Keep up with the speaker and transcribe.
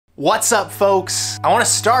What's up, folks? I want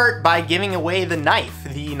to start by giving away the knife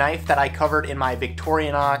that I covered in my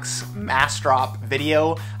Victorinox mass drop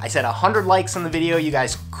video. I said 100 likes on the video. You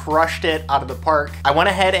guys crushed it out of the park. I went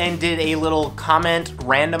ahead and did a little comment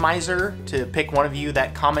randomizer to pick one of you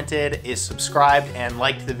that commented, is subscribed, and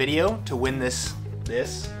liked the video to win this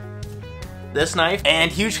knife.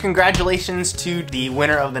 And huge congratulations to the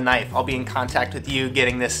winner of the knife. I'll be in contact with you,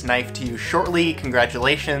 getting this knife to you shortly.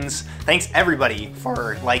 Congratulations. Thanks everybody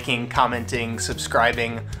for liking, commenting,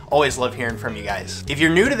 subscribing. Always love hearing from you guys. If you're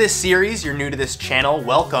new to this series, you're new to this channel,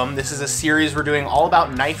 welcome. This is a series we're doing all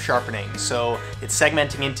about knife sharpening. So it's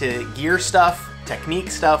segmenting into gear stuff,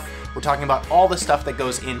 technique stuff. We're talking about all the stuff that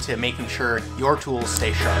goes into making sure your tools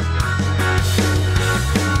stay sharp.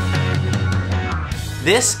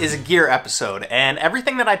 This is a gear episode, and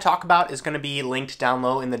everything that I talk about is going to be linked down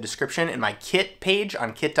low in the description in my kit page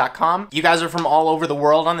on kit.com. You guys are from all over the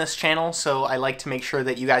world on this channel, so I like to make sure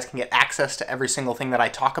that you guys can get access to every single thing that I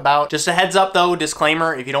talk about. Just a heads up though,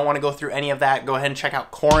 disclaimer, if you don't want to go through any of that, go ahead and check out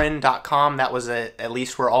Corin.com. That was at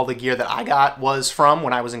least where all the gear that I got was from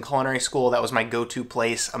when I was in culinary school. That was my go-to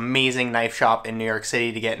place. Amazing knife shop in New York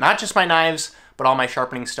City to get not just my knives, but all my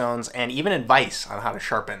sharpening stones and even advice on how to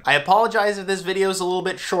sharpen. I apologize if this video is a little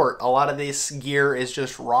bit short. A lot of this gear is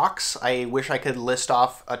just rocks. I wish I could list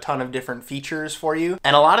off a ton of different features for you.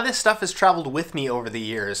 And a lot of this stuff has traveled with me over the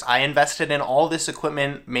years. I invested in all this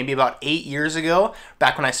equipment maybe about 8 years ago,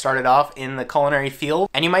 back when I started off in the culinary field.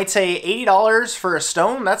 And you might say $80 for a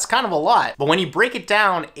stone, that's kind of a lot. But when you break it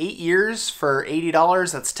down, 8 years for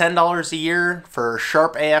 $80, that's $10 a year for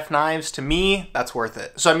sharp AF knives. To me, that's worth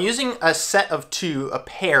it. So I'm using a set of a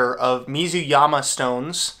pair of Mizuyama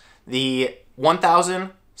stones, the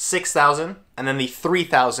 1000, 6000, and then the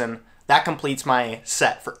 3000. That completes my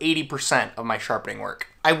set for 80% of my sharpening work.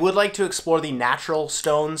 I would like to explore the natural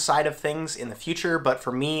stone side of things in the future, but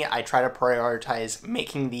for me, I try to prioritize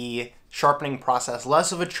making the sharpening process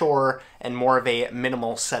less of a chore and more of a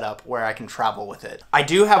minimal setup where I can travel with it. I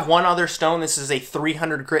do have one other stone. This is a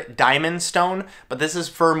 300 grit diamond stone, but this is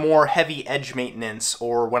for more heavy edge maintenance,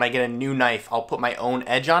 or when I get a new knife, I'll put my own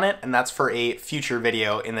edge on it, and that's for a future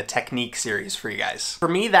video in the technique series for you guys. For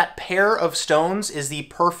me, that pair of stones is the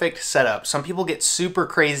perfect setup. Some people get super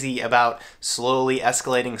crazy about slowly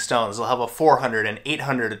escalating stones. They'll have a 400, an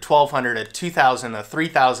 800, a 1200, a 2000, a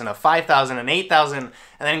 3000, a 5000, an 8000, and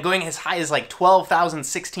then going as high as like 12,000,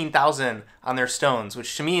 16,000 on their stones,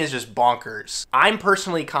 which to me is just bonkers. I'm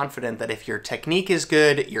personally confident that if your technique is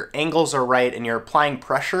good, your angles are right, and you're applying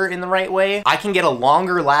pressure in the right way, I can get a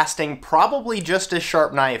longer lasting, probably just as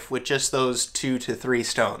sharp knife with just those 2 to 3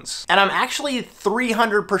 stones. And I'm actually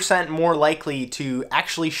 300% more likely to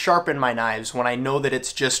actually sharpen my knives when I know that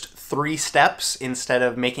it's just 3 steps instead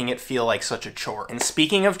of making it feel like such a chore. And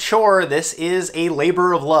speaking of chore, this is a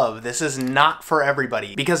labor of love. This is not for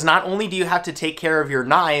everybody, because not only do you have to take care of your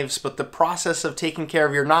knives, but the process of taking care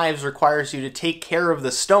of your knives requires you to take care of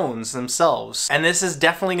the stones themselves. And this is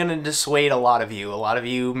definitely going to dissuade a lot of you. A lot of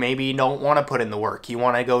you maybe don't want to put in the work. You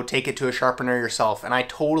want to go take it to a sharpener yourself, and I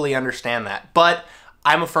totally understand that. But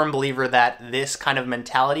I'm a firm believer that this kind of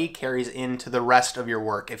mentality carries into the rest of your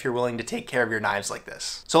work if you're willing to take care of your knives like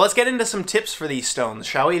this. So let's get into some tips for these stones,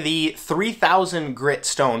 shall we? The 3000 grit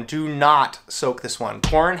stone, do not soak this one.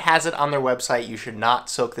 Corin has it on their website. You should not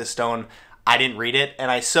soak this stone. I didn't read it, and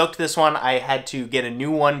I soaked this one. I had to get a new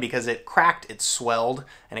one because it cracked, it swelled,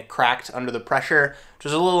 and it cracked under the pressure, which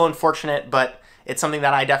was a little unfortunate, but it's something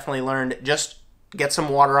that I definitely learned. Just get some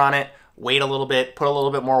water on it, wait a little bit, put a little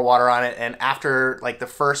bit more water on it, and after like the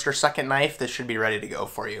first or second knife, this should be ready to go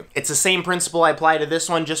for you. It's the same principle I apply to this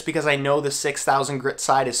one. Just because I know the 6000 grit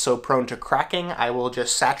side is so prone to cracking, I will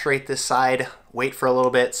just saturate this side, wait for a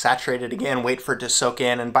little bit, saturate it again, wait for it to soak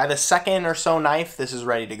in, and by the second or so knife, this is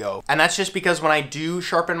ready to go. And that's just because when I do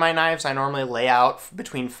sharpen my knives, I normally lay out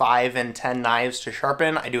between 5 and 10 knives to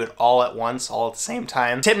sharpen. I do it all at once, all at the same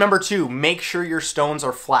time. Tip number 2, make sure your stones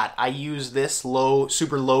are flat. I use this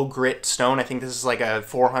super low grit stone. I think this is like a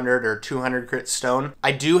 400 or 200 grit stone.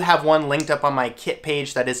 I do have one linked up on my kit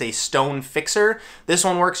page that is a stone fixer. This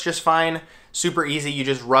one works just fine. Super easy, you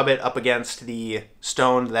just rub it up against the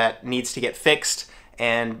stone that needs to get fixed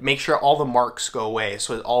and make sure all the marks go away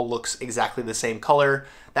so it all looks exactly the same color.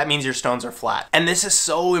 That means your stones are flat. And this is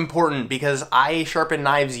so important because I sharpened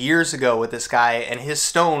knives years ago with this guy, and his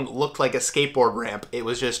stone looked like a skateboard ramp. It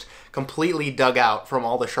was just completely dug out from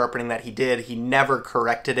all the sharpening that he did. He never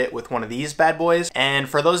corrected it with one of these bad boys. And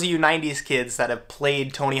for those of you 90s kids that have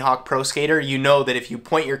played Tony Hawk Pro Skater, you know that if you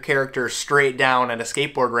point your character straight down at a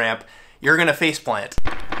skateboard ramp, you're gonna faceplant.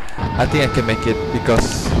 I think I can make it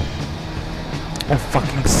because I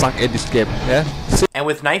fucking suck at this game, yeah? And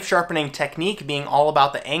with knife sharpening technique being all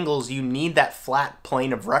about the angles, you need that flat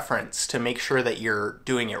plane of reference to make sure that you're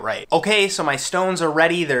doing it right. Okay, so my stones are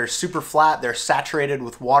ready. They're super flat. They're saturated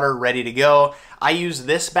with water, ready to go. I use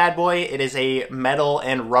this bad boy. It is a metal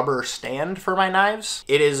and rubber stand for my knives.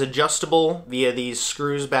 It is adjustable via these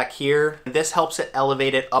screws back here. This helps it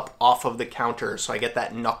elevate it up off of the counter, so I get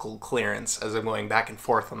that knuckle clearance as I'm going back and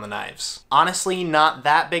forth on the knives. Honestly, not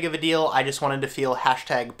that big of a deal. I just wanted to feel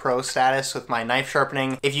 #pro status with my knife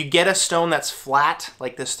sharpening. If you get a stone that's flat,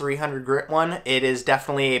 like this 300 grit one, it is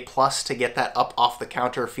definitely a plus to get that up off the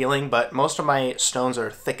counter feeling, but most of my stones are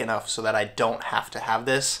thick enough so that I don't have to have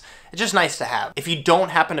this. It's just nice to have. If you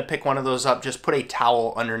don't happen to pick one of those up, just put a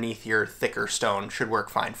towel underneath your thicker stone. Should work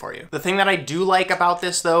fine for you. The thing that I do like about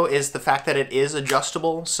this though is the fact that it is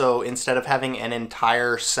adjustable. So instead of having an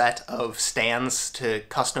entire set of stands to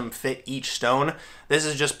custom fit each stone, this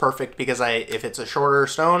is just perfect because if it's a shorter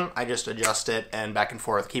stone, I just adjust it and back and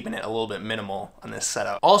forth, keeping it a little bit minimal on this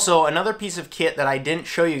setup. Also, another piece of kit that I didn't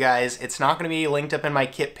show you guys, it's not gonna be linked up in my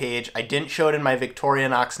kit page. I didn't show it in my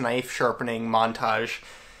Victorinox knife sharpening montage,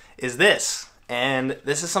 is this. And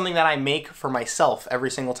this is something that I make for myself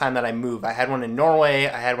every single time that I move. I had one in Norway,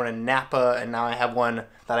 I had one in Napa, and now I have one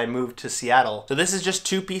that I moved to Seattle. So this is just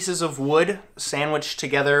 2 pieces of wood sandwiched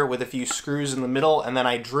together with a few screws in the middle, and then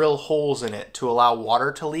I drill holes in it to allow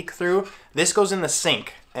water to leak through. This goes in the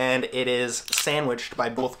sink, and it is sandwiched by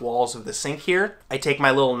both walls of the sink here. I take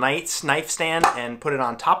my little knife stand and put it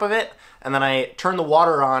on top of it, and then I turn the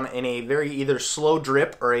water on in a very either slow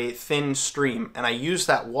drip or a thin stream, and I use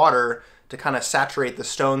that water to kind of saturate the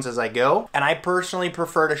stones as I go. And I personally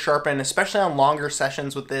prefer to sharpen, especially on longer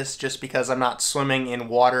sessions with this, just because I'm not swimming in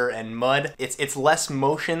water and mud. It's less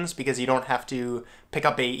motions because you don't have to pick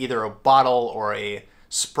up either a bottle or a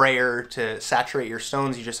sprayer to saturate your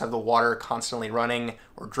stones. You just have the water constantly running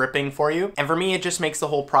or dripping for you. And for me, it just makes the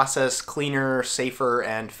whole process cleaner, safer,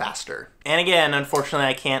 and faster. And again, unfortunately,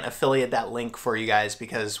 I can't affiliate that link for you guys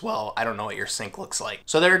because, well, I don't know what your sink looks like.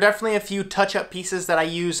 So there are definitely a few touch-up pieces that I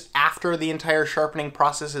use after the entire sharpening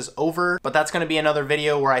process is over, but that's gonna be another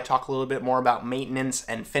video where I talk a little bit more about maintenance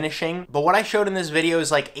and finishing. But what I showed in this video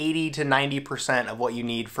is like 80 to 90% of what you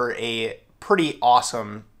need for a pretty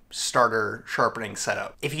awesome starter sharpening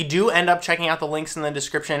setup. If you do end up checking out the links in the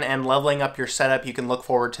description and leveling up your setup, you can look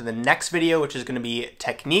forward to the next video, which is going to be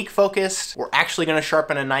technique focused. We're actually going to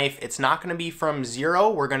sharpen a knife. It's not going to be from zero.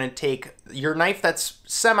 We're going to take your knife that's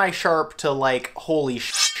semi-sharp to like holy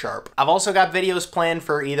sharp. I've also got videos planned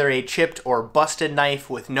for either a chipped or busted knife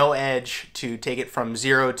with no edge to take it from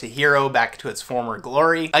 0 to hero back to its former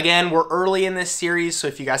glory. Again, we're early in this series, so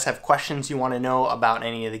if you guys have questions you want to know about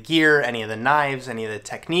any of the gear, any of the knives, any of the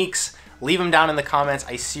techniques, leave them down in the comments.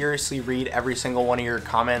 I seriously read every single one of your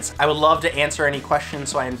comments. I would love to answer any questions,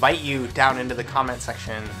 so I invite you down into the comment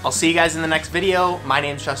section. I'll see you guys in the next video. My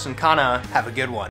name's Justin Khanna. Have a good one.